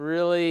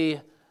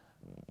Really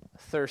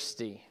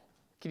thirsty.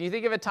 Can you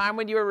think of a time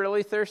when you were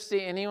really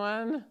thirsty?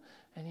 Anyone?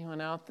 Anyone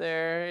out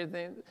there?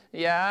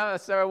 Yeah?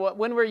 So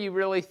when were you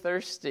really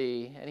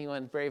thirsty?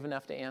 Anyone brave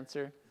enough to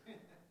answer?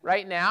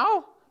 Right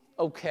now?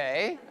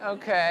 Okay.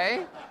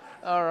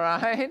 All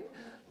right.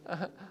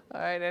 All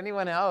right.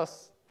 Anyone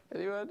else?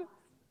 Anyone?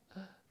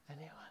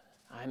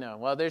 I know.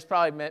 Well, there's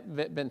probably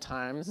been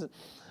times.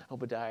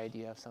 Obadiah, do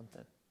you have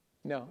something?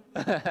 No.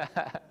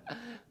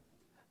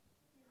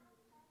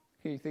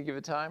 Can you think of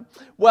a time?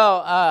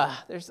 Well,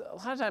 there's a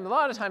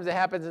lot of times it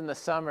happens in the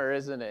summer,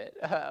 isn't it?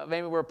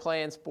 Maybe we're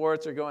playing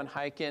sports or going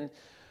hiking.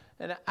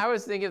 And I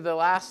was thinking of the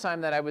last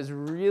time that I was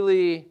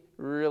really,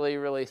 really,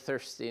 really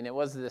thirsty, and it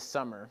was this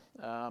summer.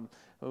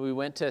 When we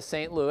went to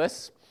St.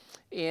 Louis,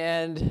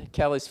 and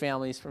Kelly's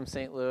family's from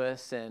St.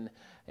 Louis,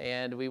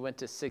 and we went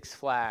to Six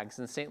Flags.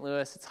 In St.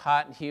 Louis, it's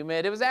hot and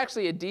humid. It was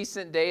actually a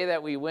decent day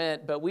that we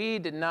went, but we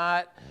did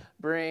not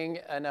bring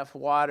enough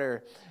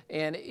water.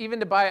 And even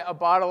to buy a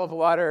bottle of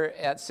water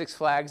at Six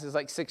Flags is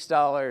like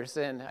 $6,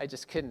 and I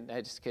just couldn't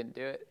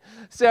do it.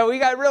 So we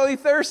got really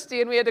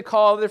thirsty, and we had to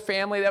call their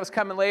family that was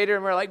coming later,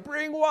 and we're like,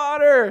 bring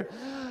water.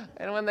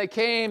 And when they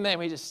came, then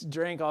we just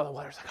drank all the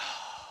water. It's like,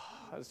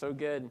 oh, it was so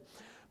good.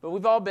 But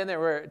we've all been there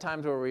where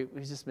times where we've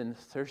just been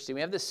thirsty.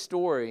 We have this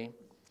story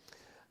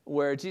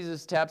where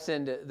Jesus taps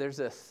into, there's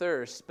a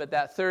thirst, but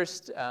that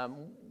thirst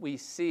we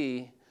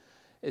see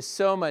is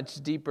so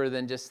much deeper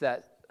than just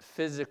that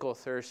physical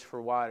thirst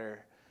for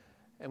water.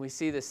 And we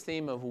see this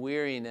theme of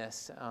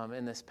weariness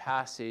in this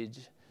passage,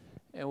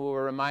 and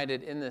we're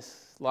reminded in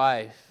this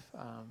life,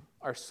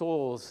 our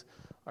souls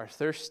are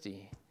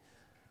thirsty,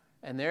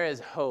 and there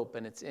is hope,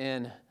 and it's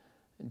in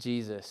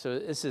Jesus. So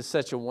this is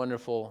such a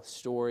wonderful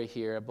story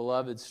here, a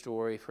beloved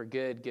story for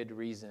good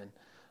reason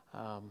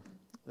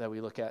that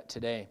we look at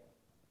today.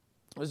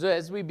 So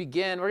as we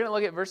begin, we're going to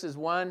look at verse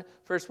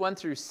 1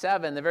 through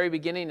 7, the very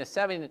beginning of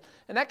 7,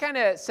 and that kind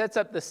of sets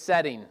up the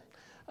setting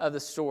of the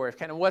story,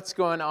 kind of what's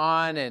going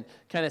on, and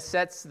kind of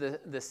sets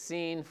the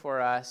scene for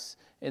us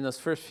in those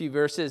first few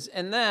verses.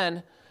 And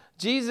then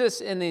Jesus,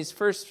 in these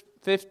first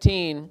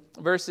 15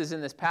 verses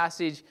in this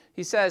passage,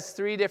 he says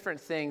three different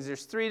things.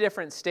 There's three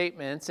different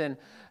statements, and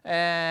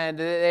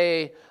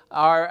they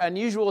are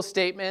unusual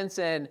statements,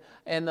 and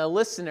the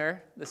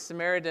listener, the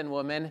Samaritan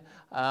woman,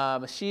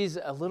 she's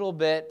a little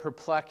bit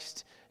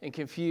perplexed and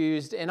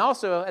confused, and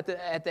also at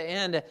the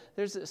end,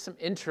 there's some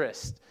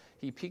interest.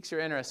 He piques her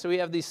interest. So we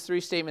have these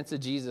three statements of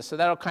Jesus. So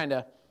that'll kind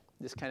of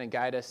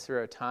guide us through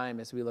our time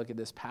as we look at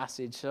this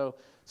passage. So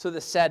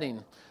the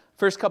setting,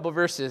 first couple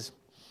verses.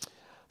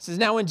 It says,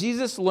 now when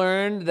Jesus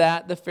learned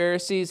that the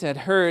Pharisees had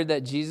heard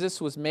that Jesus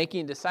was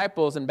making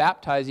disciples and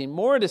baptizing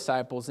more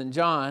disciples than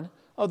John,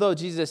 although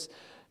Jesus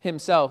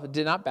himself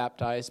did not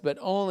baptize, but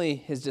only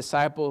his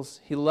disciples,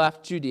 he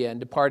left Judea and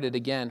departed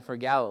again for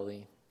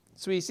Galilee.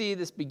 So we see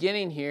this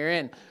beginning here,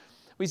 and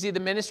we see the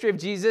ministry of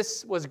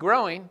Jesus was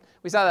growing.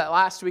 We saw that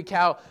last week,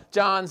 how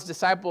John's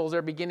disciples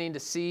are beginning to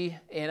see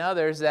in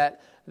others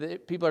that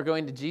people are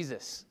going to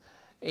Jesus.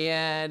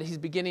 And he's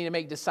beginning to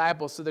make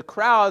disciples. So the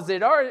crowds,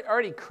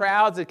 already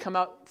crowds had come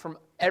out from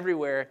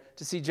everywhere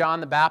to see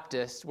John the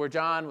Baptist, where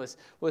John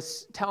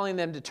was telling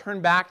them to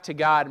turn back to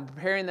God and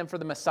preparing them for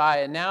the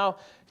Messiah. And now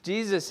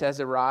Jesus has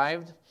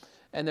arrived,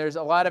 and there's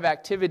a lot of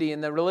activity.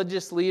 And the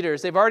religious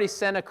leaders, they've already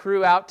sent a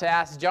crew out to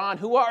ask John,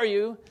 who are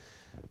you?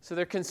 So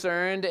they're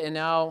concerned, and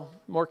now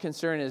more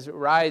concern is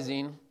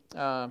rising.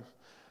 The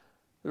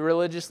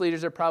religious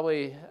leaders are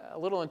probably a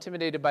little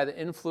intimidated by the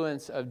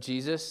influence of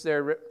Jesus.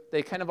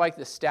 They kind of like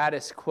the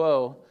status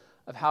quo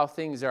of how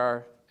things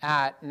are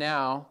at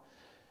now.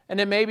 And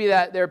it may be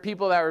that there are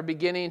people that were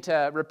beginning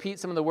to repeat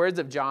some of the words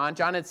of John.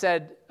 John had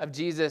said of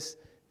Jesus,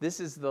 this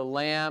is the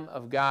Lamb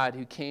of God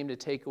who came to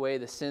take away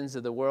the sins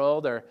of the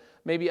world. Or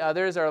maybe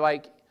others are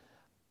like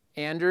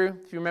Andrew.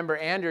 If you remember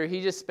Andrew,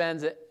 he just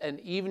spends an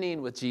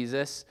evening with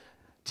Jesus,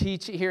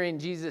 hearing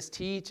Jesus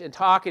teach and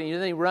talk, and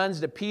then he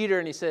runs to Peter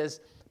and he says,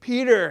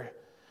 Peter,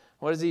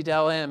 what does he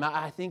tell him?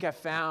 I think I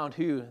found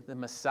who? The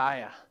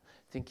Messiah.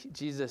 I think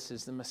Jesus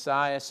is the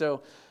Messiah.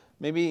 So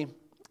maybe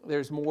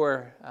there's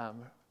more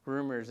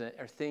rumors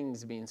or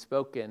things being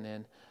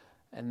spoken,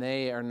 and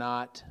they are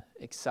not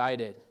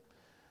excited.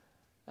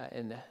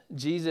 And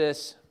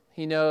Jesus,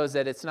 he knows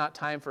that it's not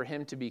time for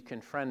him to be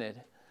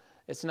confronted.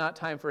 It's not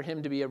time for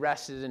him to be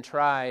arrested and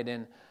tried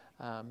and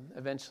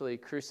eventually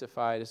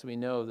crucified, as we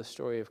know the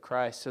story of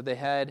Christ. So they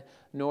head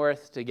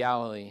north to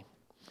Galilee.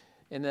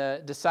 And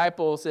the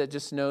disciples, it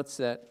just notes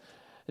that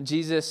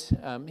Jesus,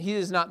 he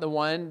is not the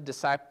one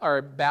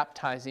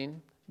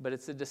baptizing, but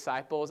it's the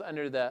disciples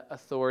under the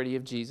authority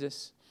of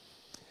Jesus.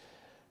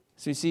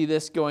 So you see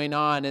this going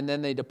on, and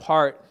then they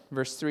depart.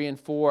 Verse 3 and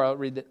 4, I'll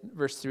read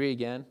verse 3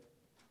 again.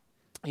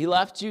 He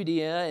left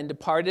Judea and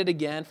departed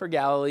again for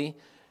Galilee,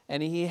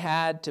 and he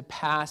had to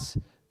pass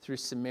through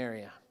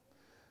Samaria.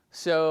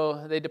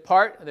 So they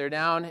depart, they're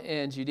down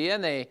in Judea,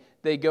 and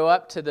they go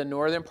up to the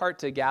northern part,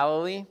 to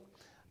Galilee.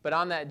 But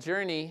on that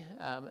journey,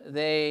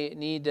 they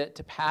need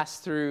to pass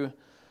through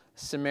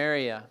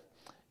Samaria.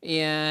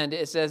 And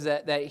it says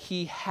that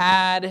he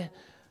had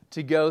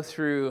to go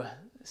through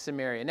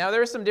Samaria. Now,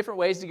 there are some different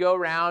ways to go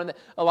around.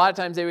 A lot of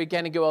times they would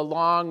kind of go a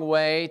long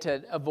way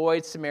to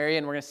avoid Samaria,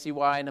 and we're going to see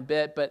why in a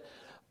bit, but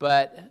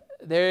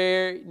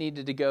they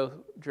needed to go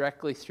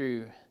directly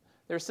through.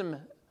 There's some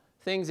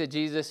things that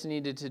Jesus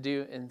needed to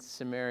do in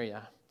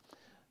Samaria.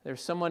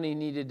 There's someone he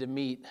needed to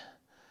meet,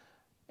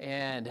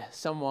 and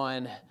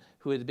someone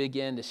who would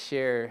begin to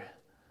share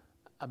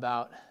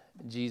about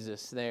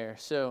Jesus there.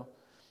 So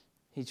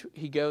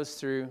he goes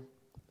through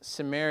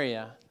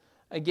Samaria.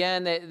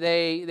 Again,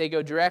 they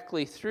go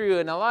directly through,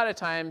 and a lot of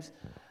times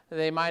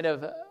they might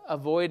have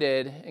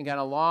avoided and gone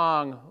a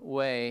long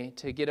way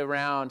to get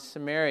around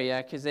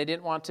Samaria because they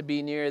didn't want to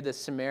be near the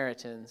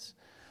Samaritans.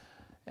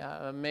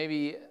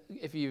 Maybe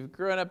if you've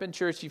grown up in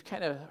church, you've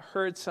kind of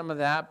heard some of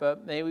that,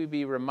 but maybe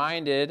be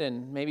reminded,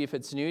 and maybe if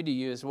it's new to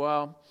you as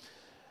well.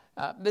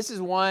 This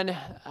is one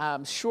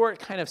short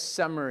kind of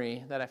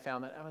summary that I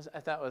found that I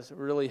thought was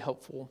really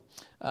helpful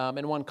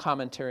in one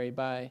commentary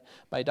by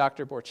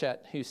Dr. Borchett,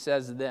 who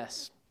says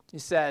this. He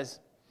says,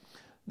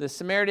 the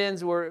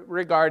Samaritans were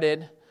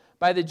regarded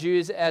by the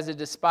Jews as a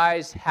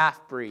despised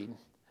half-breed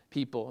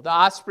people, the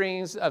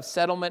offsprings of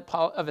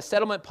a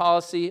settlement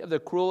policy of the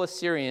cruel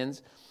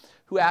Assyrians,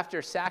 who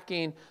after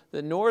sacking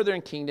the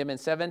northern kingdom in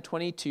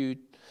 722,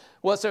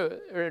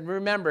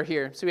 remember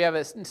here, so we have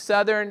a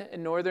southern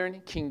and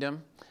northern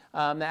kingdom.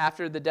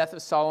 After the death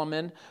of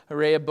Solomon,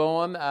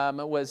 Rehoboam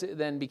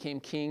then became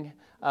king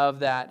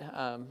of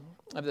the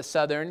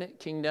southern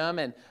kingdom,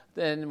 and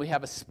then we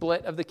have a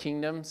split of the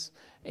kingdoms.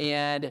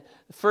 And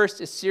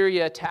first,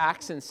 Assyria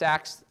attacks and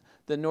sacks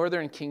the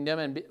northern kingdom,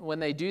 and when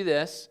they do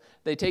this,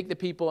 they take the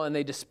people and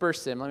they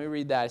disperse them. Let me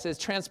read that. It says,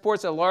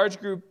 transports a large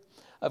group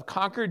of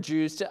conquered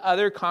Jews to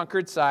other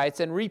conquered sites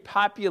and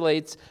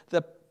repopulates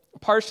the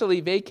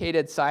partially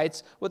vacated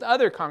sites with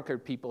other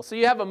conquered people. So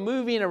you have a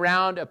moving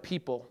around of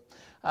people.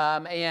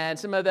 And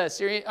some of the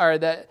Assyrian or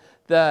the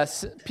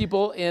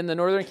people in the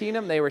northern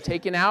kingdom, they were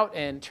taken out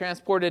and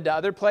transported to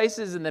other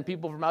places, and then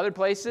people from other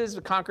places,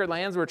 the conquered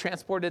lands, were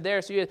transported there.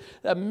 So you had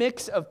a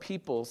mix of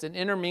peoples, an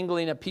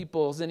intermingling of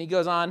peoples. And he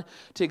goes on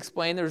to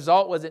explain the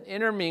result was an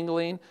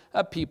intermingling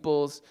of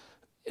peoples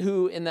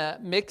who, in the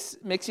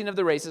mixing of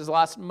the races,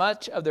 lost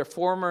much of their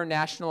former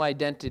national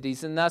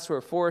identities and thus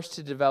were forced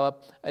to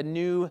develop a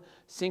new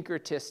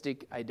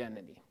syncretistic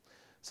identity.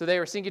 So they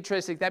were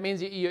syncretistic. That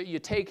means you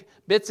take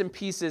bits and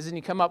pieces and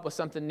you come up with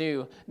something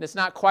new. And it's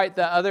not quite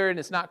the other and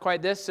it's not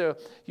quite this. So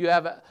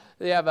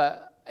they have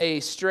a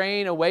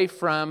strain away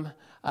from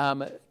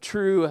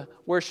true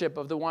worship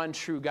of the one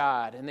true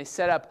God. And they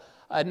set up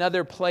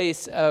another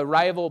place, a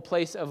rival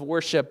place of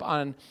worship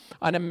on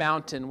a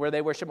mountain where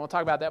they worship. We'll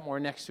talk about that more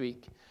next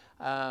week.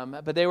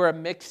 But they were a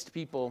mixed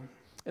people.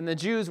 And the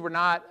Jews were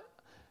not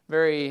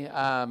very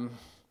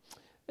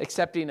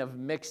accepting of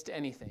mixed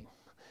anything.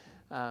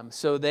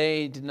 So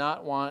they did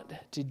not want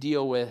to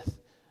deal with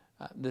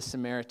the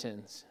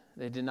Samaritans.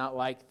 They did not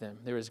like them.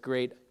 There was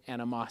great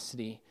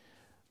animosity.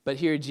 But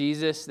here,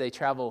 Jesus, they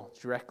travel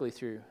directly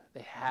through.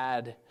 They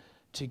had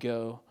to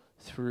go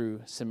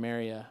through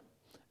Samaria.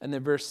 And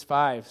then verse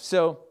 5.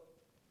 So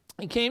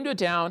he came to a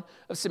town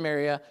of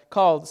Samaria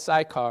called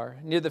Sychar,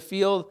 near the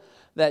field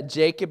that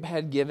Jacob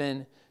had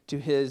given to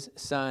his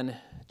son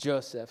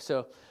Joseph.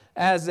 So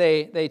as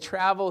they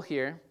travel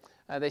here,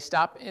 they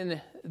stop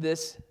in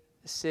this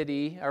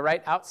city, or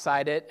right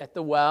outside it at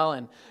the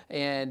well,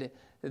 and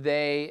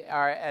they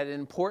are at an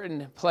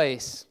important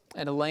place,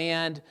 at a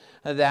land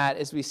that,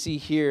 as we see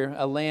here,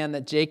 a land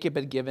that Jacob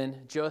had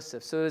given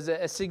Joseph. So it was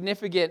a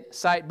significant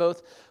site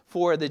both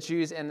for the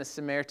Jews and the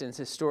Samaritans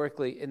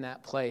historically in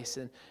that place,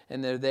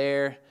 and they're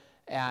there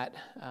at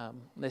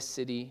this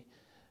city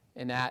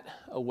and at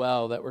a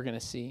well that we're going to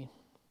see.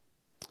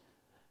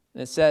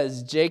 And it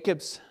says,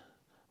 Jacob's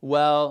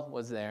well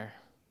was there.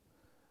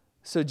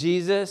 So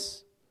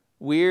Jesus,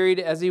 wearied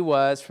as he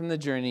was from the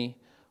journey,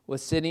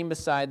 was sitting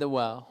beside the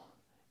well.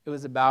 It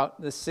was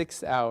about the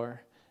 6th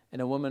hour,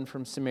 and a woman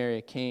from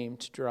Samaria came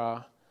to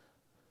draw.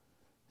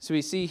 So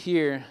we see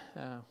here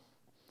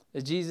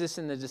that Jesus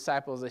and the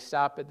disciples, they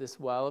stop at this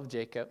well of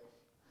Jacob.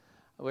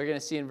 We're going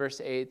to see in verse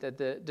 8 that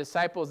the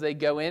disciples, they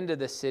go into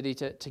the city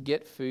to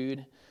get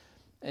food,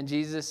 and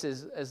Jesus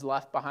is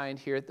left behind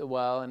here at the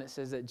well, and it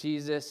says that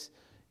Jesus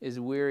is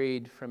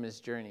wearied from his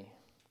journey.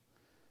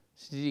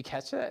 So did you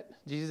catch that?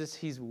 Jesus,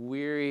 he's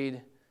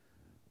wearied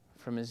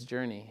from his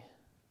journey.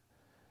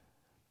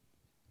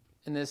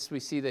 In this, we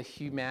see the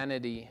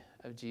humanity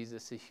of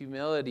Jesus, the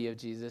humility of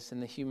Jesus,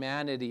 and the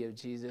humanity of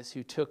Jesus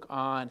who took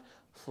on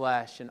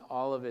flesh and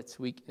all of its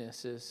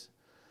weaknesses.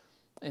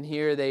 And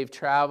here they've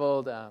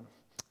traveled, they're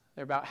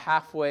about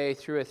halfway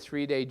through a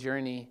 3-day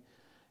journey,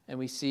 and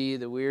we see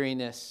the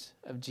weariness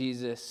of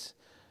Jesus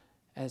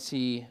as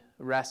he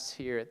rests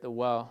here at the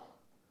well.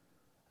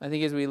 I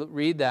think as we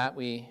read that,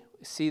 we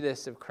see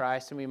this of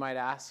Christ, and we might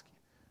ask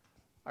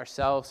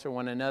ourselves or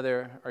one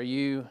another, are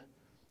you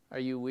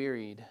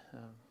wearied?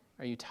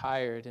 Are you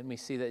tired? And we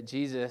see that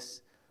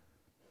Jesus,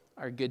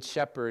 our good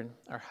shepherd,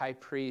 our high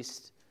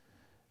priest,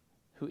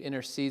 who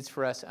intercedes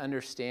for us,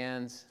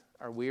 understands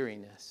our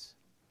weariness.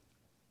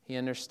 He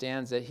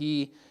understands that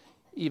he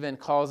even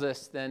calls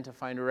us then to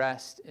find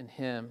rest in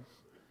him.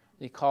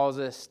 He calls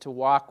us to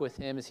walk with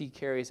him as he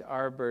carries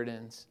our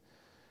burdens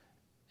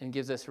and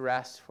gives us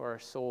rest for our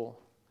soul.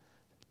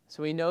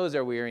 So he knows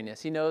our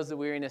weariness. He knows the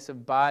weariness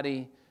of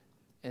body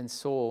and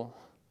soul.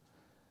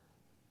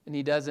 And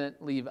he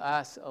doesn't leave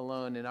us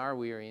alone in our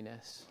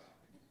weariness.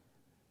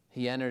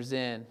 He enters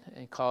in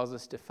and calls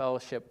us to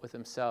fellowship with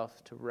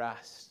himself, to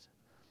rest.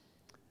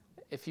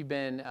 If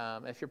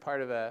you're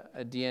part of a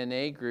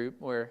DNA group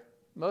where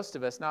most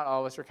of us, not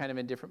all of us, are kind of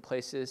in different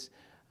places,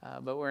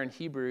 but we're in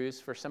Hebrews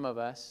for some of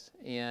us.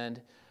 And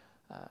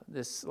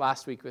this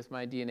last week with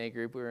my DNA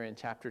group, we were in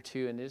chapter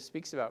 2, and it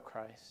speaks about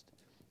Christ.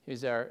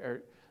 He's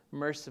our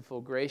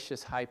merciful,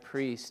 gracious high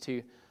priest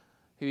who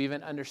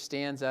even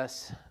understands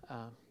us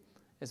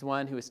as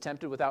one who is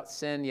tempted without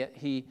sin, yet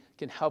he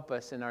can help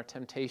us in our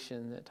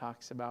temptation that it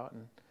talks about.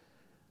 And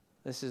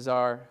this is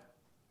our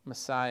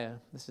Messiah.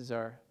 This is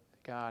our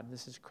God.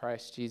 This is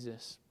Christ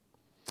Jesus.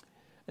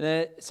 And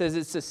then it says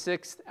it's the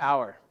 6th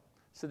hour.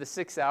 So the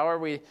 6th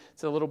hour,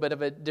 it's a little bit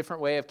of a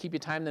different way of keeping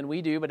time than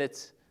we do, but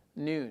it's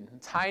noon.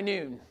 It's high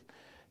noon.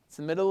 It's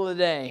the middle of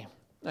the day.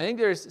 I think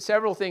there's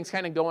several things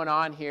kind of going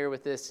on here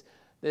with this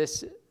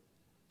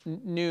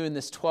noon,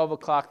 this 12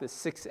 o'clock, this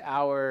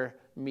 6-hour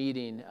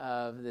meeting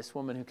of this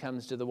woman who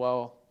comes to the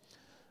well.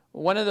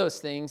 One of those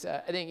things, I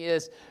think,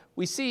 is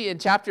we see in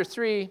chapter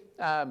 3,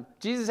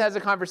 Jesus has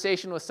a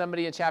conversation with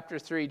somebody in chapter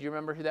 3. Do you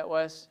remember who that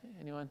was?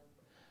 Anyone?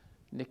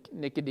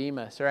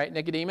 Nicodemus, right?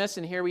 Nicodemus,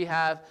 and here we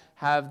have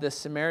the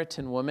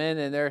Samaritan woman,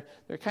 and they're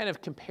kind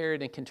of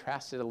compared and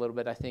contrasted a little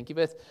bit, I think.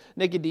 With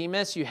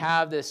Nicodemus, you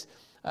have this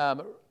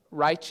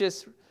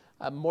righteous,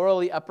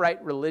 morally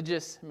upright,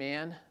 religious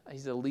man.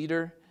 He's a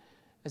leader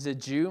as a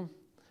Jew,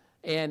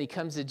 and he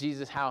comes to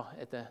Jesus how?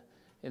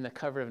 In the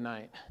cover of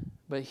night.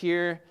 But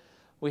here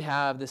we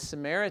have the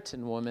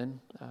Samaritan woman,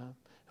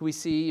 who we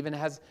see even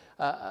has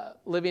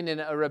living in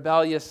a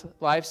rebellious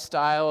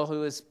lifestyle,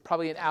 who is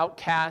probably an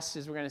outcast,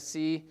 as we're going to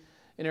see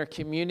in her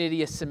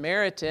community, a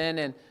Samaritan.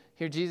 And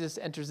here Jesus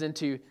enters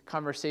into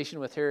conversation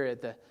with her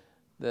at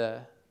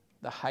the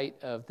height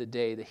of the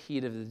day, the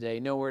heat of the day,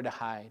 nowhere to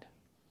hide.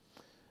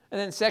 And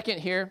then second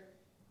here,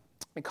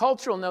 a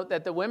cultural note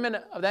that the women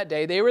of that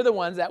day, they were the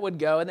ones that would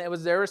go, and it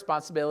was their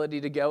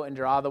responsibility to go and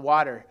draw the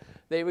water.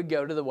 They would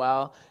go to the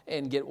well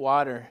and get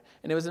water.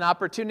 And it was an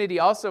opportunity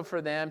also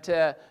for them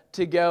to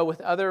go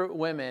with other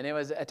women. It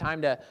was a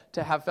time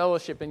to have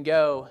fellowship and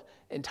go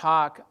and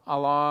talk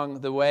along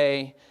the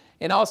way.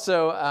 And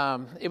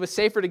also, it was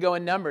safer to go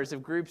in numbers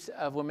of groups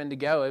of women to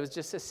go. It was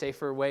just a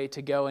safer way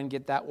to go and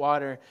get that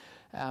water.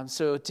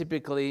 So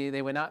typically,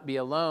 they would not be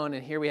alone.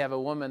 And here we have a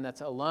woman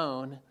that's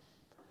alone.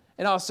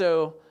 And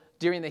also,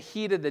 during the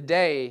heat of the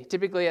day,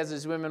 typically as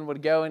these women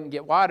would go and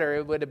get water,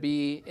 it would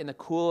be in the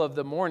cool of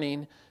the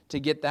morning to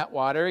get that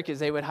water, because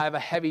they would have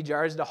heavy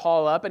jars to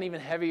haul up and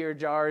even heavier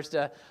jars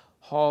to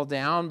haul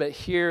down. But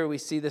here we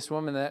see this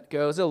woman that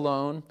goes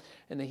alone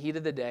in the heat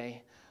of the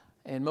day,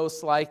 and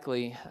most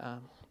likely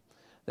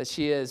that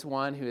she is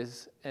one who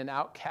is an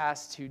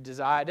outcast who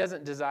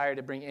doesn't desire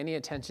to bring any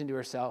attention to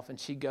herself, and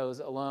she goes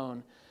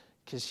alone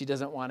because she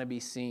doesn't want to be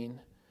seen.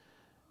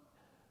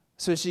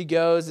 So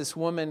this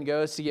woman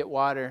goes to get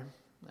water.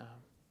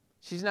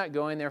 She's not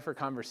going there for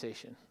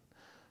conversation.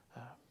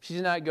 She's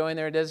not going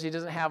there. She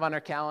doesn't have on her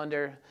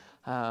calendar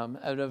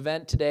an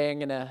event today. I'm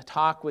going to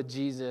talk with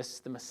Jesus,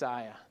 the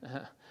Messiah.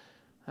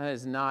 That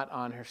is not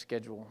on her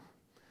schedule.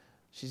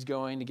 She's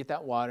going to get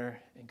that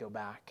water and go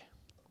back.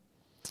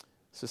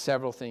 So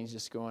several things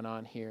just going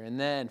on here. And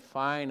then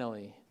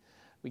finally,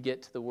 we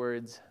get to the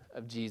words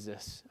of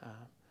Jesus.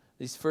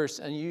 This first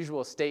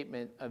unusual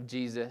statement of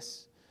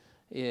Jesus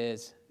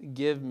is,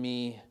 give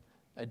me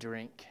a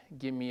drink.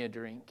 Give me a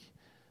drink.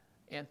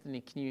 Anthony,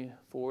 can you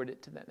forward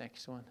it to that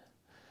next one?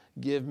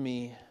 Give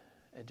me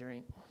a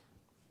drink.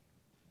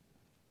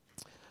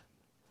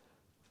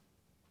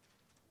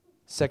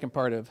 Second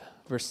part of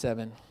verse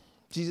 7.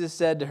 Jesus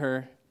said to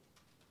her,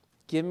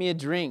 give me a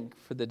drink,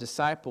 for the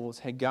disciples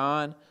had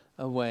gone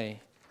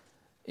away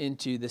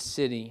into the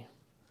city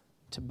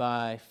to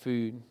buy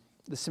food.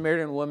 The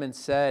Samaritan woman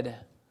said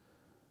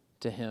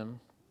to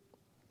him,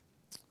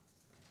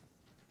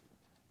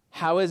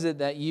 how is it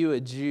that you, a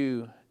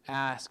Jew,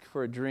 ask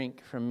for a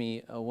drink from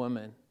me, a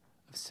woman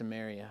of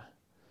Samaria?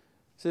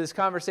 So this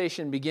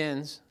conversation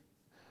begins.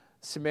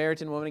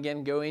 Samaritan woman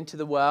again going to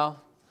the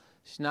well.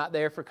 She's not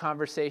there for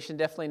conversation,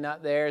 definitely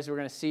not there, as we're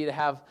going to see, to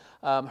have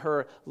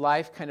her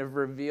life kind of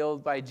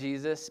revealed by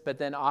Jesus, but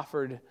then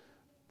offered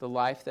the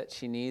life that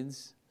she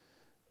needs.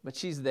 But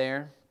she's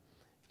there.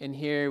 And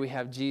here we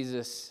have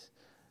Jesus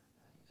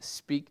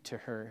speak to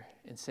her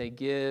and say,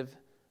 give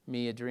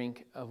me a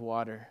drink of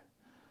water.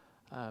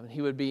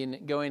 He would be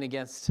going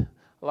against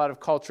a lot of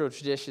cultural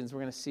traditions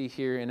we're going to see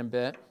here in a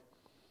bit.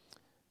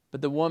 But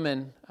the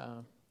woman,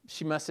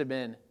 she must have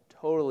been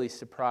totally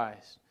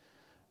surprised.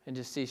 And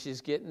just see,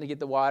 she's getting to get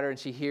the water, and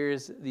she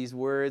hears these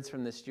words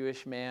from this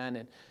Jewish man,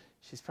 and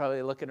she's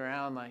probably looking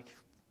around like,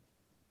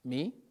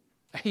 me?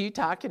 Are you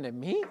talking to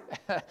me?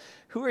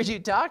 Who are you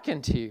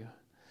talking to?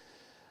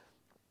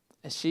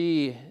 And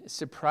she is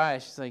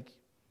surprised. She's like,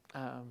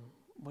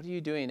 what are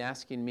you doing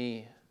asking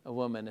me, a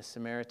woman, a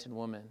Samaritan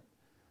woman?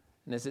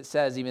 And as it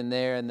says even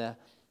there in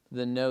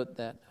the note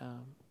that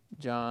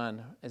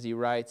John, as he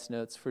writes,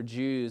 notes, for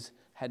Jews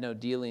had no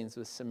dealings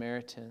with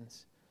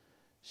Samaritans.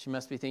 She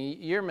must be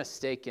thinking, you're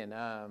mistaken.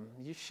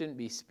 You shouldn't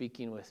be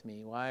speaking with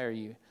me. Why are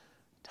you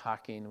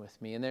talking with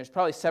me? And there's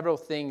probably several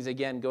things,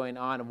 again, going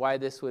on of why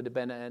this would have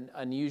been an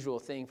unusual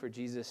thing for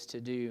Jesus to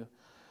do.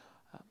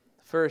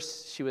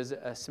 First, she was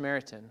a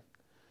Samaritan.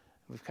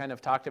 We've kind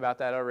of talked about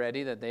that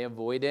already, that they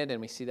avoided, and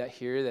we see that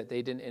here, that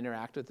they didn't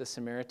interact with the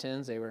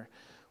Samaritans. They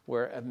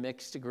were a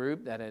mixed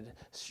group that had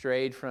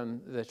strayed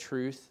from the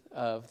truth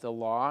of the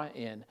law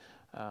and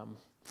a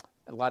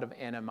lot of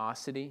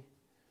animosity.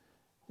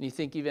 And you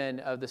think even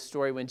of the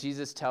story when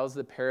Jesus tells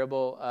the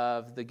parable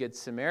of the Good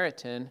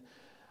Samaritan,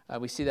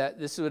 we see that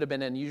this would have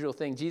been an unusual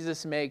thing.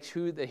 Jesus makes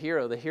who the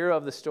hero? The hero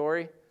of the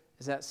story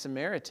is that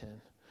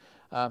Samaritan.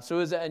 So it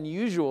was an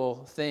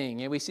unusual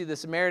thing. And we see the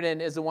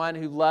Samaritan is the one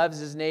who loves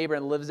his neighbor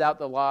and lives out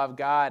the law of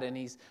God. And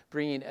he's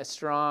bringing a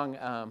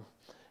strong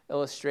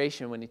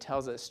illustration when he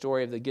tells that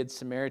story of the Good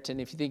Samaritan.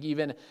 If you think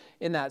even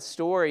in that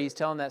story, he's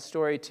telling that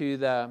story to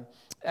the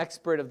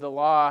expert of the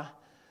law.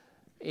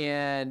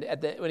 And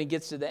when he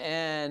gets to the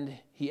end,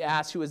 he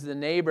asks who was the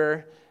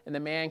neighbor, and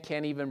the man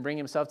can't even bring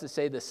himself to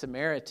say the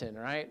Samaritan,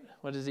 right?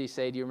 What does he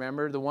say? Do you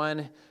remember? The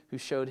one who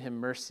showed him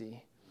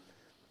mercy.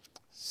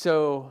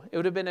 So it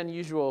would have been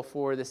unusual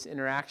for this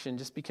interaction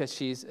just because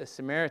she's a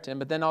Samaritan,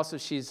 but then also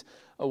she's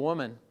a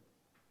woman.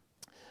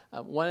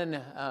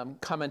 One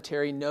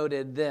commentary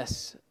noted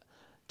this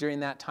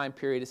during that time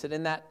period. It said,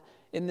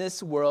 in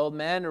this world,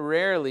 men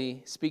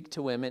rarely speak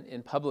to women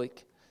in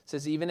public. It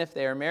says even if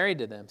they are married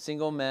to them,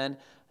 single men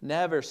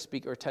never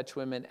speak or touch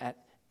women at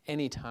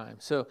any time.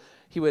 So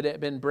he would have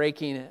been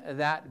breaking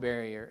that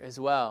barrier as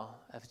well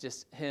of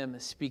just him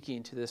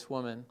speaking to this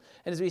woman.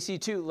 And as we see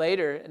too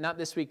later, not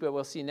this week, but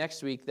we'll see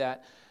next week,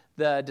 that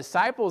the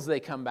disciples, they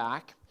come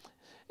back.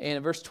 And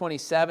in verse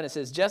 27, it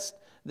says, just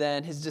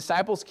then his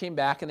disciples came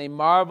back and they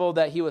marveled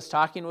that he was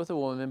talking with a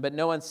woman, but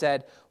no one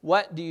said,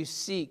 what do you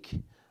seek?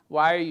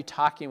 Why are you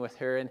talking with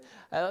her? And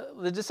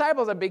the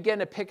disciples are beginning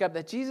to pick up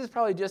that Jesus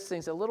probably just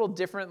thinks a little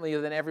differently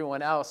than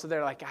everyone else. So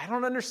they're like, I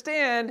don't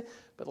understand,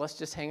 but let's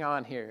just hang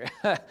on here.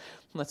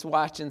 Let's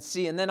watch and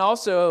see. And then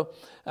also,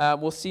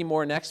 we'll see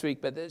more next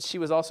week, but she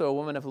was also a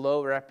woman of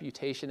low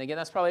reputation. Again,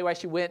 that's probably why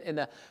she went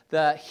in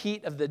the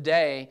heat of the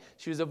day.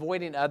 She was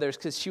avoiding others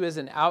because she was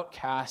an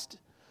outcast.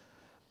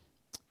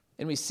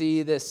 And we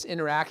see this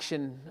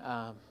interaction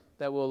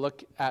that we'll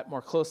look at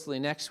more closely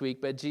next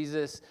week. But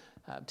Jesus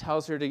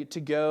tells her to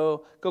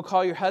go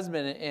call your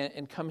husband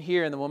and come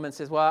here. And the woman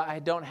says, well, I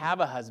don't have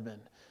a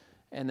husband.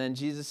 And then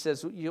Jesus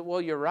says, well,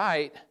 you're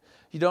right.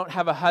 You don't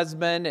have a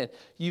husband, and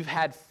you've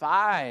had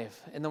 5.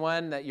 And the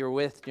one that you're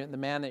with, the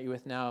man that you're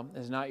with now,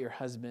 is not your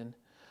husband.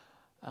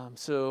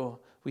 So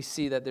we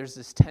see that there's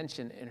this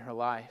tension in her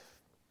life.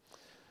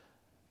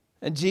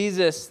 And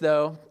Jesus,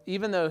 though,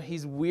 even though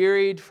he's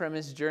wearied from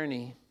his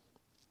journey,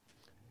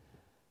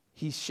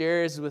 he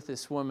shares with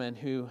this woman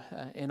who,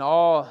 in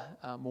all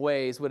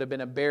ways, would have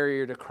been a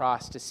barrier to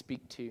cross to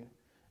speak to.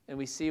 And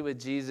we see with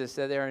Jesus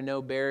that there are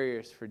no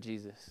barriers for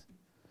Jesus,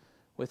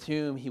 with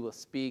whom he will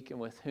speak and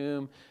with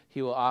whom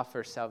he will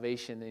offer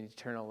salvation and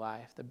eternal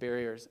life. The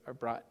barriers are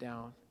brought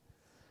down.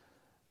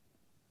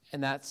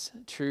 And that's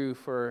true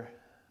for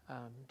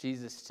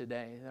Jesus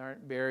today. There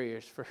aren't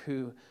barriers for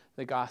who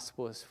the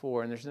gospel is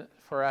for. And there's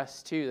for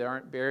us too, there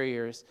aren't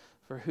barriers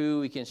for who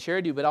we can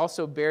share to, but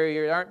also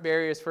aren't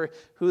barriers for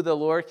who the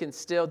Lord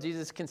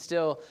Jesus can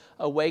still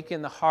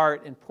awaken the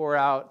heart and pour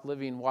out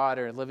living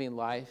water, living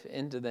life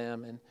into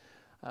them.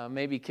 And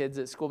maybe kids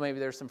at school, maybe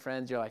there's some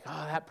friends, you're like,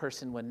 oh, that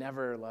person would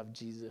never love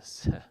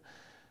Jesus.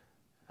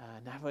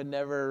 And I would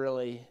never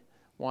really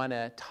want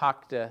to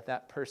talk to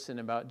that person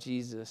about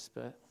Jesus.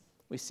 But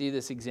we see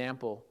this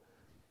example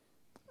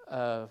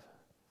of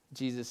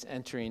Jesus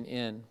entering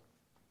in.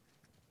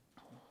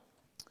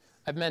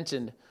 I've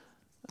mentioned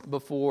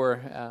before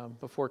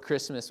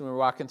Christmas when we were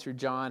walking through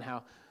John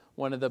how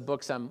one of the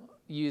books I'm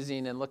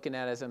using and looking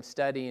at as I'm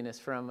studying is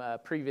from a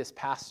previous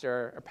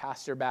pastor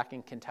back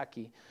in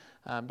Kentucky,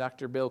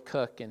 Dr. Bill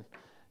Cook, and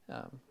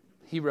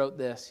he wrote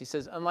this. He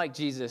says, unlike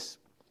Jesus,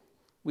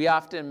 we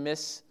often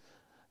miss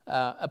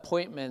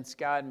appointments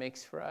God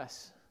makes for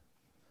us.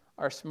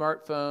 Our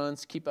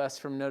smartphones keep us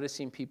from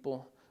noticing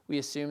people. We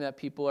assume that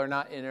people are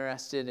not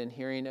interested in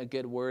hearing a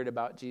good word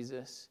about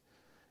Jesus.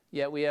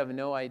 Yet we have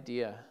no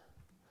idea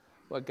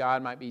what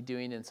God might be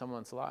doing in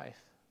someone's life.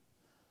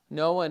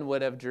 No one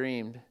would have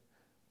dreamed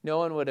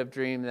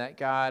that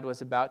God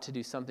was about to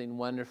do something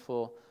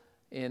wonderful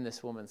in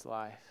this woman's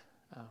life.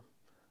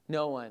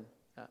 No one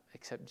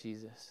except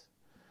Jesus.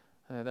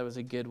 That was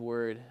a good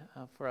word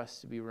for us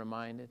to be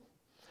reminded.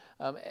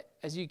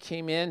 As you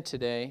came in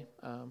today,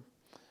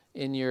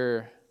 in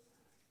your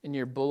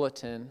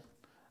bulletin,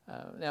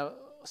 now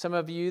some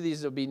of you,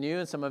 these will be new,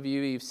 and some of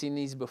you've seen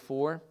these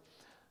before,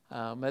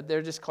 but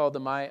they're just called the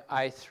My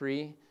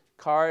I3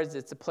 cards.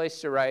 It's a place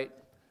to write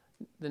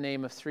the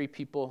name of 3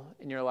 people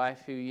in your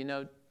life who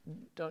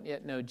don't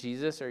yet know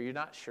Jesus, or you're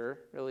not sure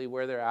really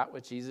where they're at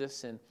with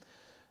Jesus. And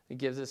it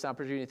gives us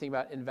opportunity to think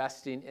about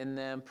investing in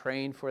them,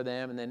 praying for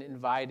them, and then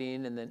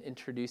inviting and then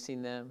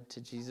introducing them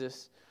to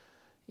Jesus.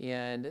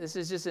 And this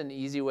is just an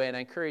easy way, and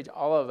I encourage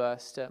all of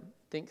us to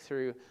think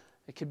through.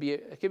 It could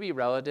be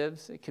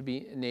relatives, it could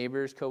be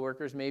neighbors,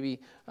 coworkers, maybe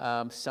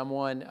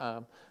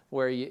someone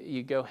where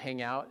you go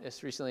hang out.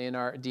 Just recently in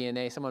our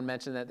DNA, someone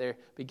mentioned that they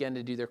began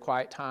to do their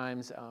quiet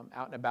times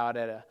out and about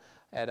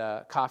at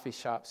a coffee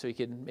shop, so you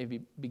could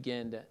maybe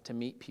begin to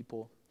meet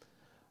people.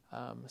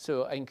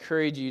 So I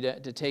encourage you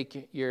to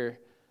take your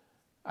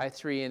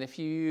I3, and if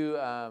you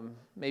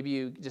maybe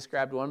you just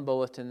grabbed one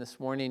bulletin this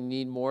morning,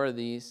 need more of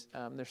these.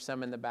 There's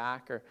some in the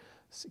back, or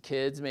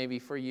kids maybe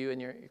for you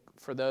and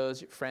for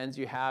those friends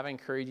you have. I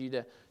encourage you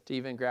to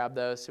even grab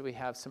those. So we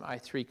have some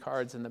I3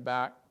 cards in the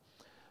back.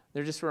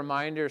 They're just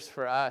reminders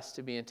for us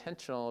to be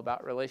intentional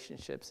about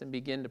relationships and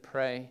begin to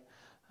pray.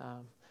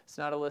 It's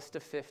not a list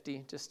of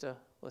 50, just a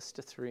list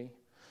of 3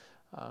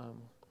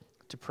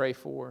 to pray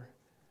for,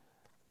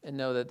 and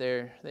know that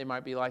they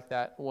might be like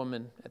that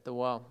woman at the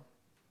well.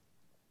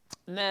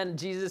 And then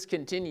Jesus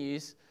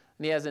continues,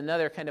 and he has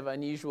another kind of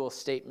unusual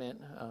statement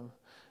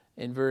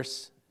in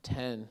verse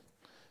 10.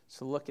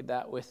 So look at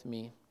that with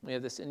me. We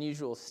have this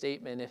unusual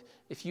statement.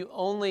 If you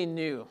only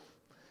knew,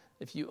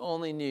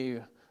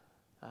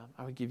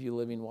 I would give you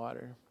living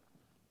water.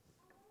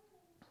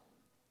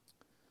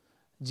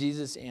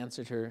 Jesus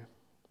answered her,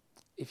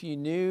 if you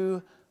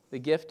knew the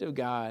gift of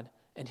God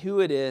and who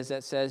it is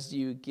that says to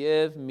you,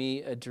 give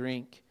me a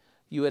drink,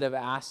 you would have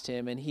asked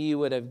him, and he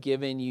would have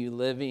given you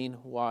living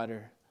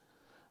water.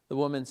 The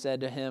woman said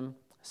to him,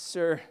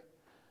 Sir,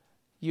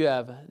 you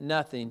have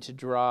nothing to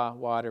draw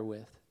water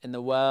with, and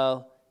the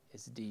well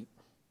is deep.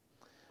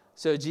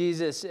 So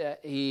Jesus,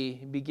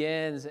 he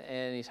begins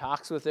and he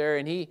talks with her,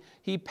 and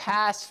he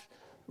passed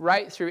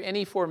right through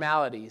any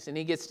formalities, and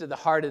he gets to the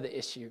heart of the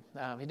issue.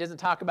 He doesn't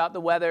talk about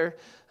the weather.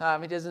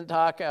 He doesn't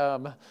talk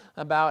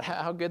about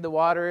how good the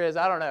water is.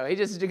 I don't know. He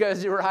just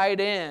goes right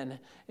in,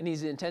 and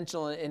he's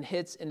intentional and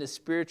hits into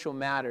spiritual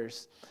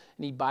matters.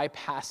 And he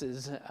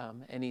bypasses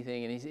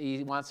anything, and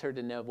he wants her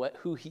to know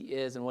who he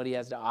is and what he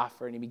has to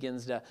offer. And he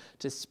begins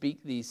to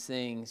speak these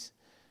things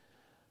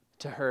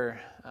to her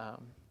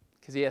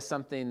because he has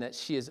something that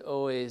she has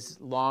always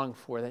longed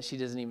for, that she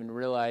doesn't even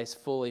realize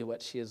fully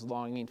what she is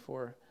longing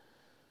for.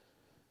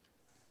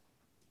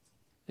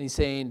 And he's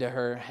saying to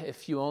her,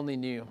 if you only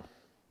knew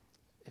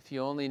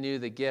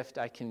the gift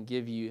I can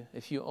give you,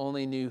 if you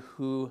only knew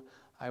who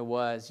I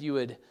was,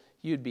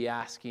 you'd be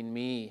asking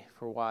me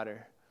for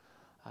water.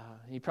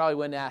 You probably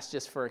wouldn't ask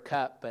just for a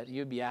cup, but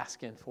you'd be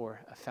asking for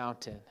a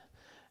fountain.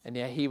 And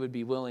yet he would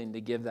be willing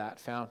to give that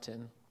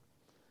fountain.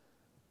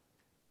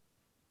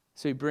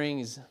 So he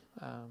brings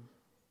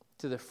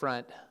to the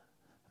front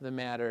the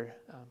matter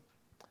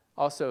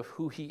also of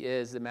who he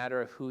is, the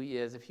matter of who he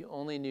is. If you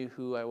only knew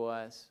who I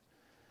was.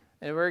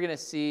 And we're going to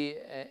see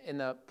in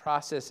the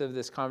process of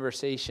this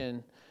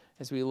conversation,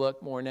 as we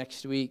look more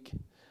next week,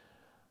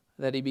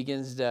 that he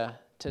begins to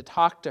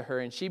talk to her,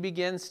 and she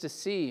begins to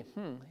see,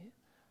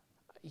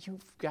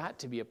 you've got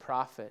to be a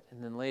prophet.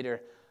 And then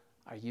later,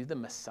 are you the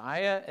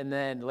Messiah? And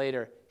then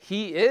later,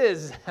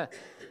 he's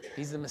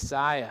the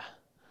Messiah.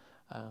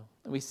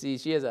 We see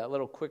she has a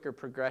little quicker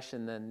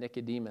progression than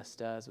Nicodemus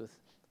does with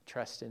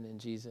trusting in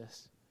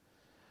Jesus.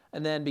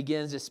 And then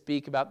begins to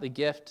speak about the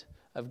gift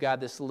of God,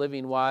 this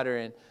living water.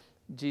 And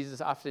Jesus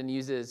often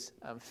uses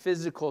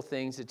physical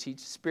things to teach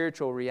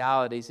spiritual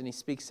realities. And he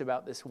speaks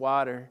about this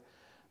water,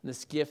 and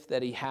this gift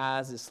that he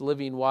has, this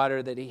living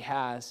water that he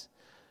has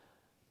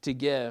to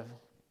give.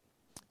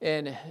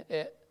 And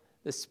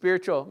the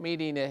spiritual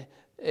meaning,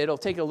 it'll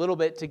take a little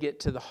bit to get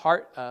to the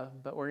heart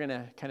of, but we're going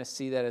to kind of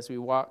see that as we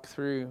walk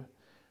through.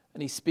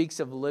 And he speaks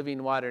of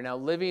living water. Now,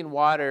 living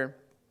water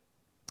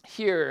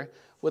here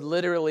would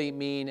literally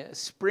mean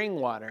spring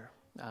water.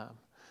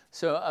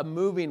 So a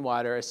moving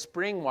water, a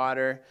spring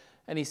water.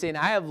 And he's saying,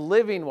 I have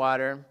living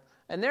water.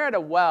 And they're at a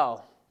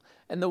well.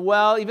 And the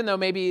well, even though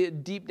maybe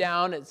deep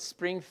down it's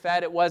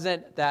spring-fed, it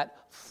wasn't that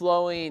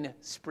flowing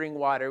spring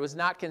water. It was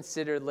not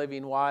considered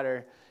living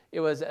water. It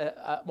was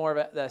more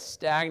of the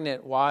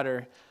stagnant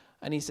water.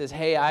 And he says,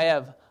 hey, I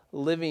have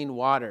living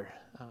water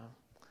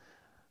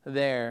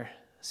there.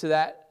 So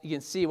that you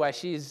can see why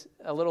she's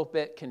a little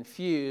bit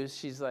confused.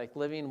 She's like,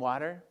 living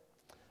water?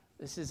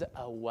 This is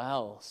a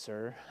well,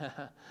 sir.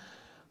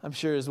 I'm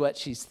sure is what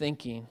she's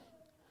thinking.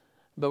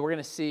 But we're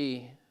going to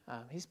see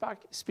he's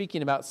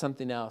speaking about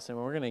something else, and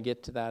we're going to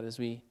get to that as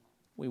we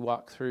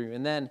walk through.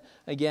 And then,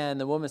 again,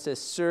 the woman says,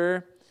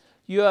 Sir,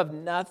 you have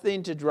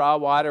nothing to draw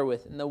water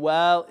with, and the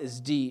well is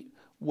deep.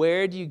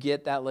 Where do you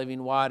get that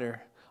living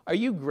water? Are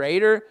you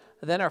greater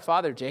than our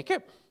father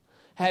Jacob?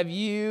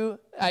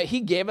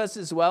 He gave us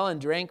his well and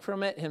drank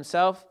from it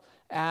himself,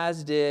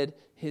 as did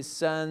his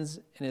sons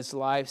and his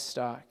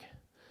livestock.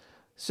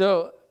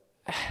 So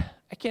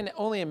I can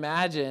only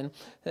imagine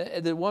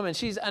the woman,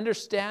 she's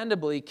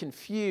understandably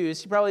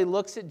confused. She probably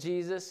looks at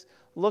Jesus,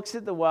 looks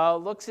at the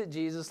well, looks at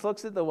Jesus,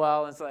 looks at the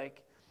well, and it's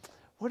like,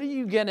 What are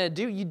you going to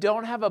do? You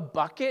don't have a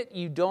bucket.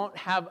 You don't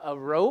have a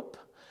rope.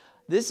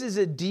 This is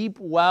a deep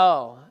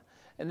well.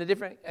 And the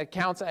different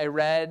accounts I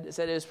read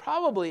said it was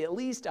probably at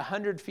least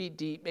 100 feet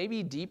deep,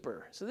 maybe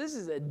deeper. So this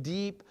is a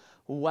deep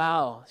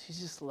well. She's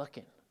just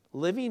looking.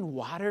 Living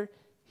water?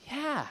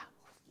 Yeah,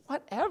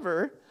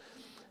 whatever.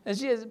 And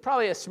she has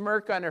probably a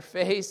smirk on her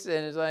face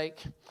and is like,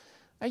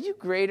 are you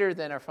greater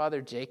than our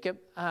father Jacob?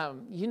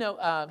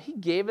 He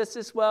gave us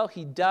this well.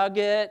 He dug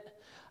it.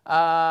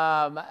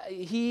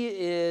 He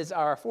is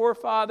our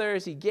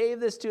forefathers. He gave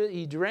this to it.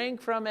 He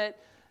drank from it.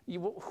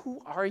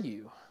 Who are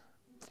you?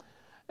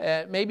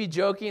 Maybe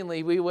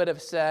jokingly, we would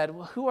have said,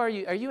 well, who are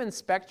you? Are you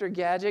Inspector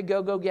Gadget,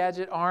 Go-Go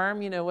Gadget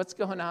arm? What's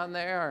going on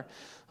there?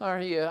 Or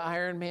are you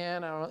Iron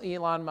Man? I don't know,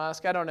 Elon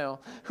Musk? I don't know.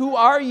 Who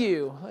are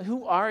you?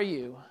 Who are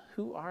you?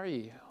 Who are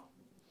you?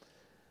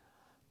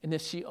 And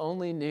if she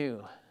only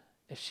knew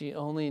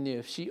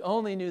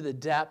the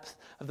depth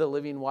of the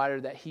living water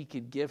that he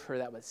could give her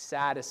that would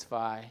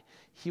satisfy,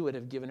 he would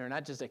have given her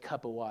not just a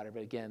cup of water,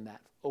 but again,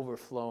 that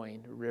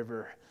overflowing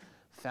river,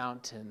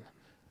 fountain,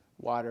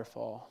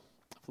 waterfall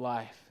of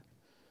life.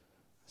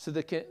 So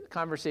the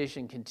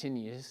conversation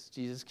continues.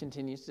 Jesus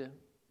continues to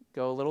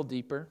go a little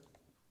deeper.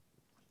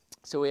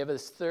 So we have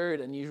this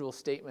third unusual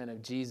statement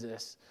of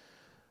Jesus.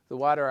 The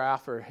water I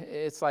offer,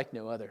 it's like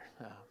no other.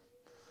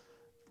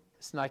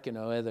 It's like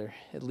no other.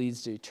 It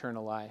leads to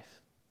eternal life.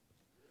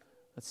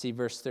 Let's see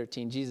verse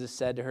 13. Jesus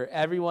said to her,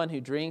 everyone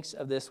who drinks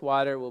of this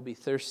water will be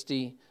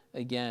thirsty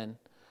again.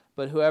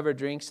 But whoever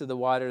drinks of the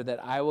water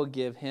that I will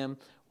give him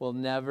will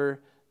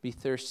never be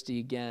thirsty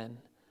again.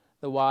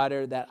 The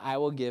water that I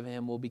will give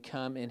him will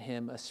become in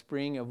him a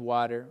spring of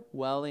water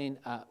welling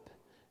up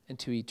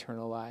into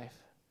eternal life.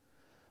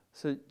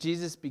 So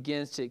Jesus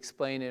begins to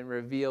explain and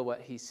reveal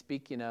what he's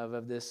speaking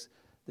of this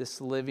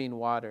living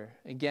water.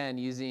 Again,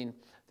 using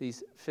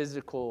these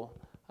physical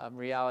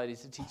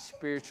realities to teach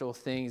spiritual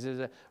things. There's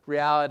a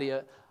reality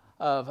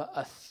of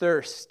a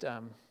thirst.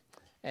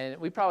 And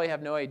we probably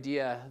have no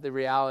idea the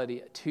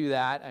reality to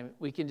that.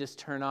 We can just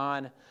turn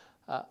on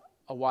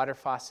a water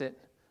faucet,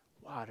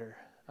 water.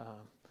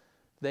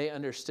 They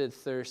understood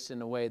thirst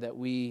in a way that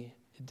we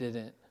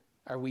didn't,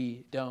 or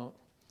we don't.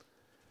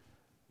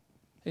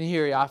 And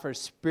here he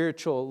offers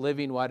spiritual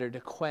living water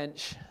to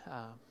quench,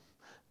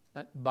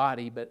 not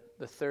body, but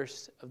the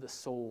thirst of the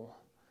soul,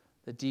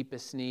 the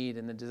deepest need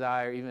and the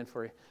desire even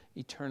for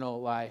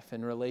eternal life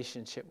and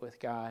relationship with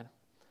God.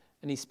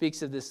 And he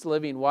speaks of this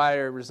living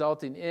water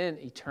resulting in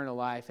eternal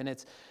life. And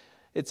it's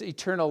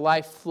eternal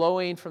life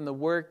flowing from the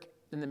work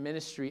and the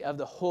ministry of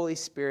the Holy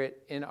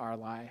Spirit in our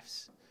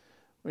lives.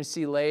 We're going to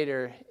see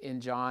later in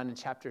John in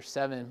chapter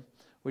 7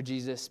 where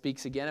Jesus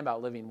speaks again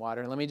about living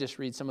water. Let me just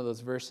read some of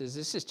those verses.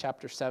 This is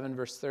chapter 7,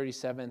 verse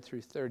 37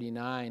 through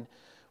 39,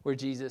 where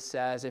Jesus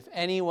says, if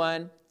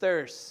anyone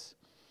thirsts,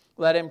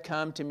 let him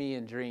come to me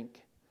and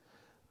drink.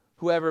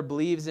 Whoever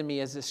believes in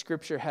me, as the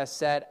scripture has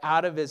said,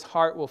 out of his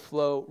heart will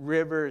flow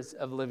rivers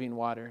of living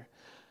water.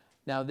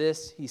 Now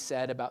this he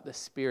said about the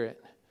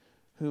Spirit,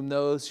 whom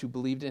those who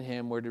believed in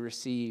him were to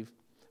receive.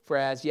 For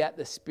as yet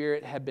the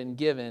Spirit had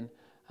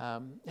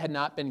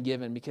not been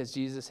given because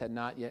Jesus had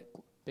not yet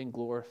been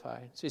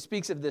glorified. So he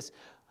speaks of this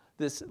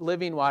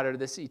living water,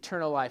 this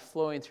eternal life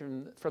flowing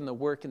from the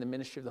work and the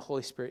ministry of the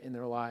Holy Spirit in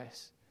their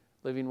lives.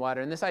 Living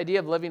water. And this idea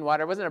of living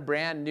water wasn't a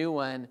brand new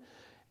one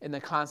in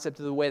the concept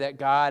of the way that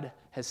God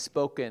has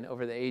spoken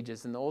over the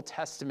ages. In the Old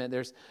Testament,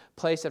 there's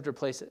place after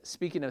place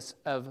speaking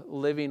of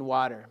living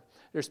water.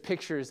 There's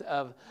pictures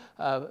of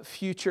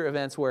future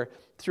events where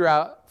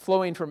throughout,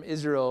 flowing from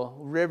Israel,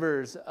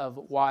 rivers of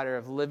water,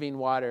 of living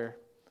water.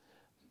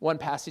 One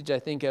passage I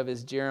think of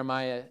is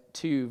Jeremiah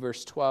 2,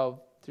 verse 12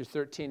 through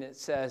 13. It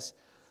says,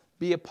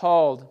 be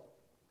appalled,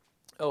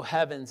 O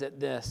heavens, at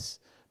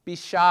this. Be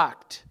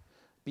shocked.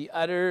 Be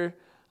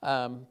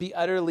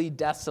utterly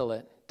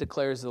desolate,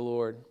 declares the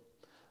Lord.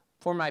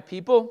 For my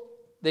people,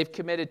 they've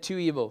committed two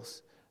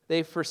evils.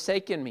 They've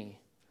forsaken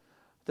me,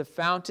 the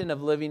fountain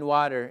of living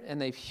water,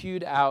 and they've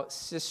hewed out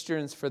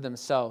cisterns for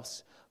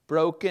themselves,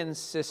 broken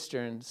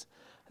cisterns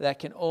that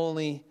can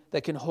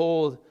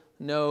hold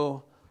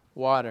no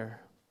water.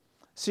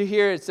 So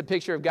here it's a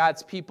picture of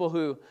God's people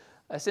who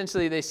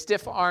essentially they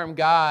stiff-arm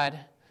God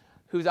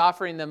who's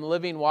offering them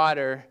living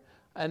water,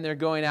 and they're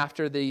going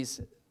after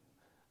these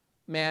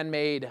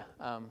man-made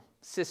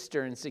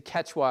cisterns to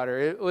catch water.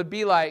 It would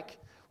be like,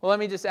 well, let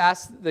me just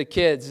ask the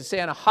kids, say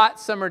on a hot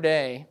summer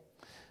day,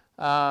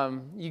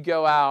 you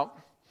go out,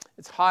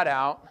 it's hot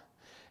out,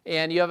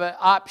 and you have an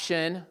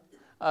option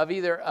of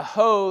either a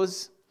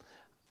hose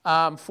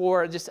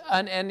for just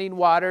unending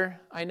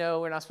water. I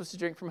know we're not supposed to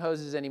drink from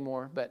hoses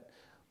anymore, but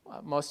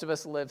most of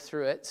us live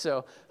through it.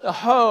 So the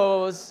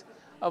hose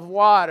of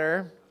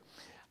water,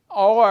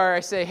 or I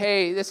say,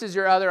 hey, this is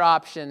your other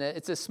option.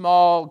 It's a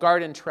small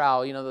garden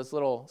trowel, those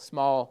little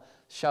small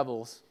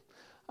shovels.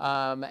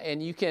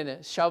 And you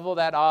can shovel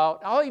that out.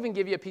 I'll even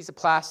give you a piece of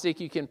plastic.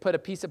 You can put a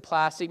piece of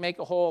plastic, make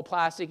a hole of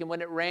plastic, and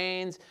when it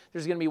rains,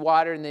 there's going to be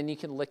water, and then you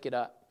can lick it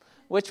up.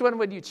 Which one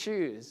would you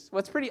choose? Well,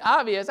 it's pretty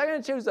obvious. I'm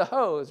going to choose the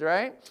hose,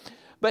 right?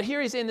 But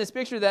here he's in this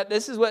picture that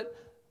this is what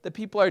that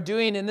people are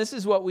doing, and this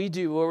is what we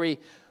do, where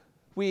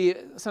we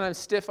sometimes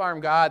stiff-arm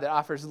God that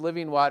offers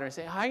living water and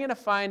say, how am I going to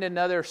find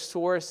another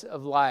source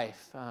of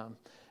life?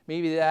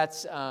 Maybe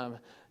that's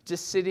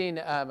just sitting.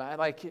 I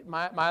like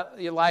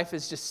your life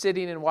is just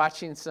sitting and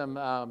watching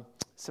some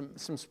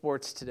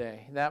sports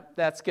today.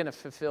 That's going to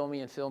fulfill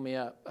me and fill me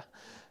up.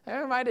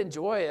 I might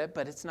enjoy it,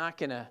 but it's not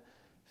going to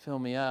fill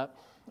me up.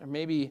 Or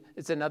maybe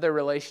it's another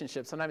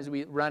relationship. Sometimes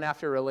we run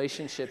after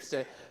relationships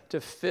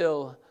to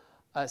fill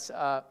us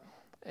up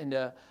and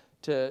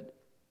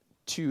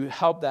to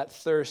help that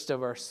thirst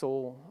of our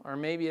soul. Or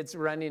maybe it's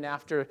running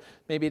after,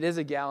 maybe it is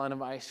a gallon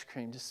of ice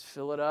cream, just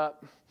fill it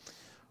up.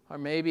 Or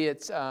maybe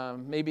it's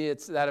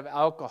that of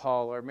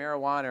alcohol or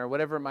marijuana or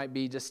whatever it might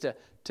be, just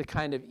to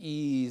kind of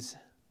ease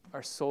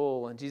our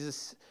soul. And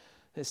Jesus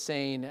is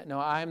saying, no,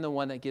 I'm the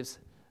one that gives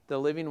the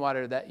living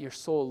water that your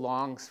soul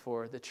longs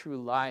for, the true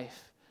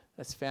life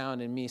that's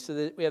found in me. So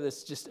that we have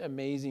this just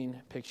amazing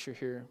picture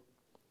here.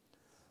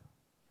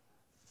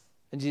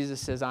 And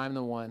Jesus says, I'm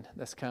the one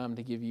that's come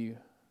to give you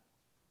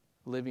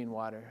living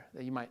water,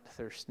 that you might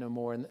thirst no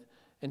more.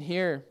 And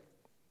here,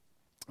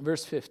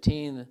 verse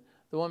 15,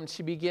 the woman,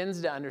 she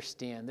begins to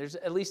understand. There's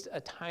at least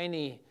a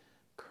tiny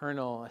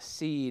kernel, a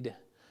seed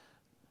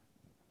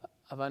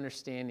of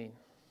understanding.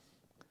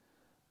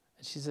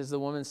 And she says, the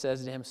woman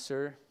says to him,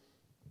 Sir,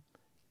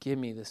 give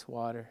me this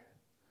water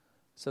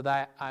so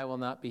that I will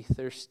not be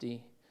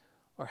thirsty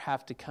or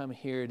have to come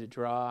here to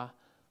draw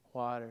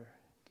water.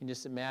 You can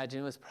just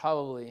imagine, it was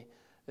probably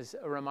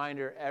a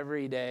reminder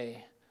every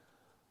day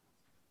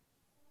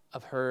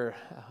of her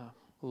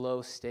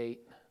low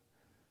state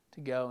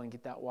to go and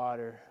get that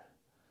water.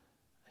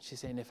 And she's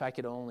saying, if I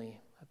could only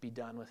be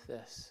done with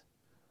this,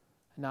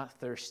 not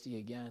thirsty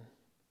again.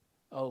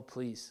 Oh,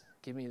 please,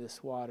 give me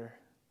this water.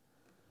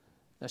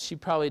 Now, she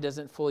probably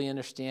doesn't fully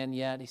understand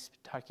yet. He's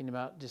talking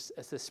about just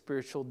as the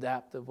spiritual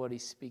depth of what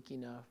he's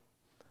speaking of.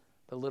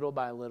 But little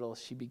by little,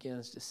 she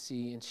begins to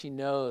see, and she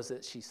knows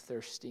that she's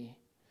thirsty.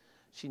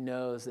 She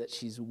knows that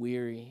she's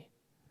weary.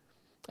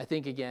 I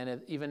think,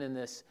 again, even in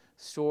this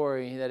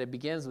story, that it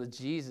begins with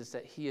Jesus,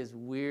 that he is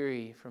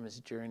weary from his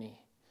journey.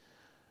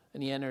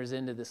 And he enters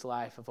into this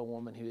life of a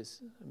woman who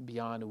is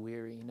beyond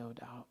weary, no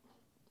doubt.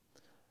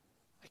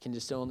 I can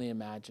just only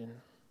imagine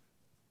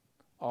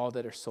all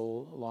that her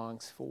soul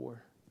longs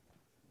for.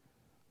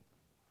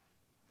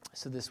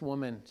 So this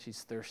woman,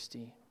 she's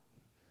thirsty.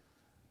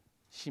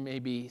 She may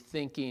be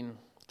thinking,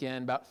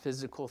 again, about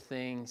physical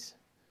things,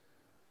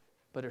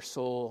 but her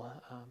soul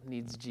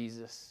needs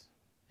Jesus.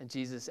 And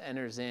Jesus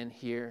enters in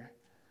here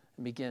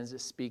and begins to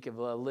speak of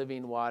a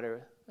living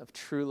water, of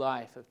true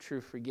life, of true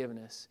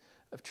forgiveness,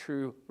 of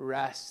true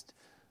rest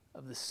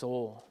of the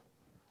soul.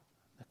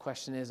 The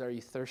question is, are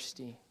you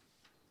thirsty?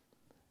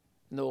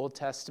 In the Old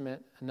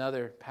Testament,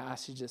 another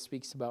passage that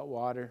speaks about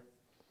water,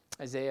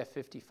 Isaiah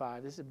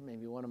 55. This is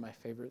maybe one of my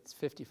favorites,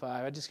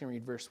 55. I'm just going to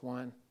read verse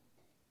 1,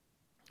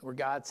 where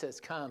God says,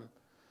 Come,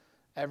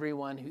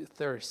 everyone who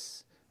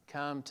thirsts,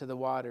 come to the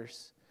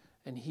waters,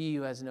 and he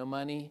who has no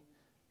money,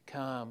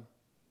 come,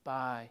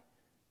 buy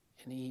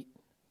and eat.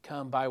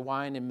 Come, buy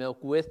wine and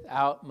milk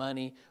without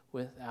money,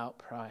 without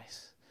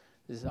price.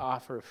 This is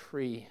offer of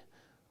free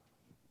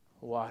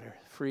water,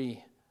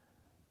 free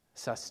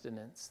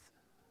sustenance,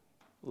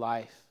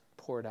 life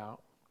poured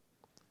out.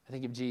 I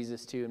think of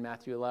Jesus too in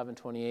Matthew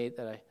 11:28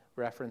 that I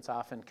reference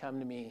often. Come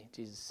to me,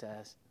 Jesus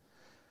says,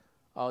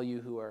 all you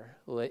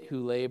who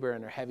labor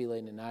and are heavy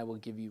laden, and I will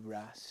give you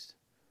rest.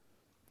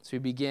 So we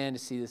begin to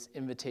see this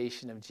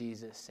invitation of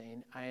Jesus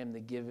saying, I am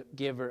the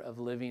giver of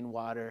living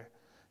water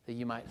that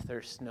you might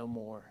thirst no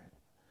more.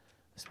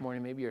 This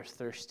morning, maybe you're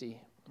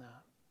thirsty.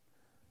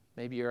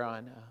 Maybe you're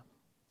on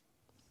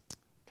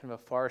kind of a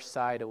far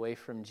side away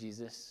from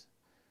Jesus,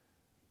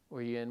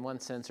 where you, in one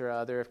sense or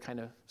other, have kind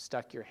of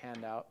stuck your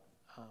hand out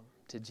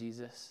to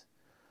Jesus.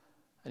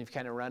 And you've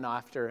kind of run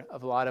after a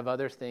lot of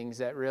other things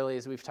that really,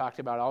 as we've talked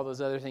about, all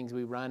those other things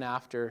we run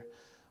after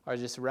are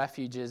just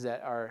refuges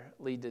that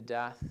lead to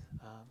death.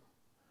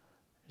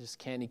 Just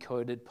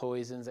candy-coated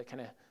poisons that kind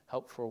of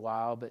help for a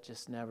while but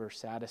just never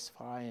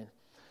satisfy. And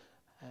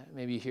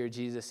maybe you hear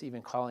Jesus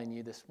even calling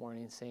you this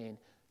morning saying,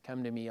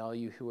 come to me, all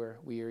you who are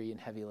weary and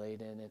heavy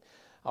laden. And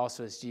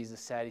also, as Jesus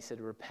said, he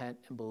said, repent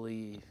and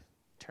believe.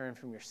 Turn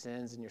from your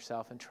sins and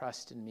yourself and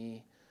trust in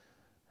me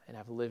and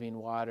have living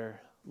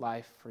water,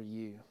 life for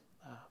you.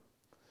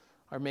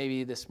 Or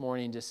maybe this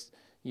morning just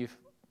you've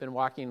been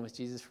walking with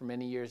Jesus for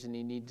many years and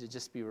you need to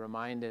just be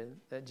reminded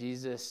that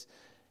Jesus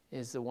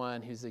is the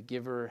one who's the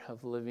giver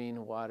of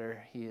living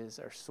water. He is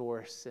our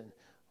source, and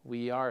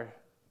we are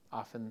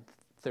often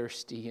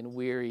thirsty and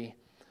weary,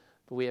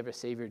 but we have a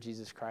Savior,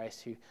 Jesus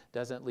Christ, who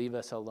doesn't leave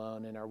us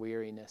alone in our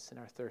weariness and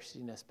our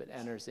thirstiness, but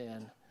enters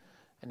in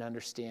and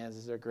understands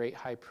as our great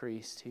high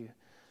priest who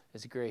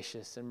is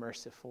gracious and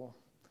merciful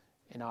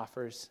and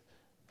offers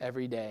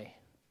every day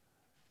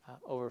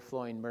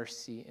overflowing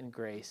mercy and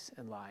grace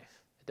and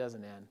life. It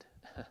doesn't end.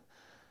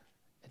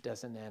 It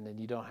doesn't end, and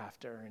you don't have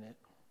to earn it.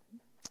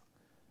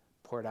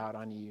 Poured out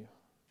on you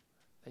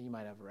that you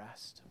might have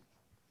rest.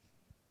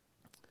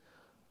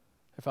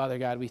 Our Father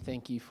God, we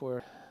thank you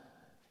for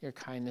your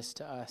kindness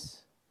to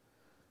us.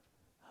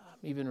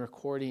 Even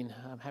recording,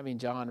 having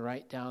John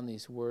write down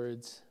these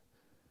words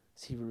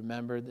as he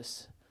remembered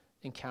this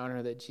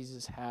encounter that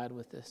Jesus had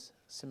with this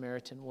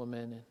Samaritan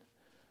woman and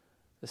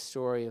the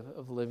story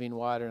of living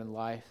water and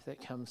life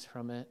that comes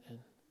from it. And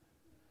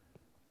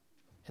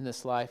in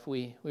this life,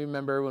 we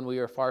remember when we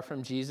were far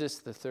from Jesus,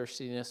 the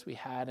thirstiness we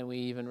had, and we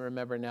even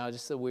remember now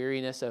just the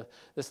weariness of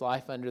this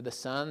life under the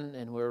sun,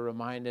 and we're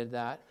reminded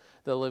that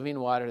the living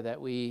water that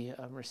we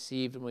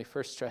received when we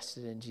first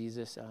trusted in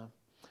Jesus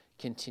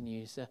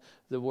continues.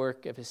 The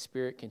work of his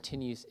Spirit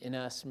continues in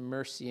us,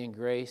 mercy and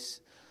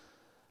grace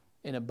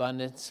in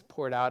abundance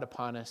poured out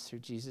upon us through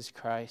Jesus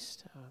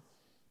Christ,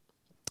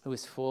 who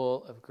is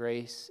full of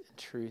grace and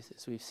truth,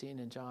 as we've seen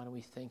in John, and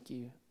we thank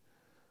you.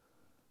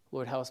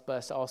 Lord, help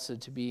us also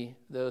to be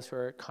those who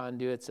are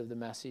conduits of the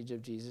message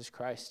of Jesus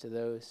Christ to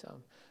those.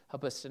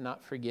 Help us to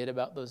not forget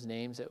about those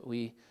names that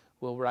we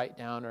will write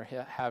down or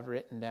have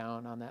written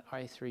down on that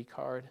I3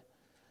 card.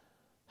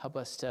 Help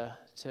us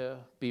to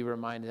be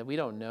reminded that we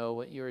don't know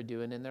what you are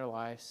doing in their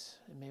lives.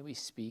 And may we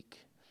speak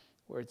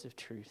words of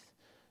truth,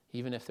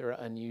 even if they're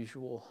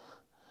unusual.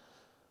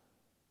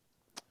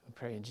 We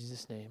pray in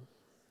Jesus' name.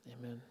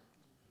 Amen.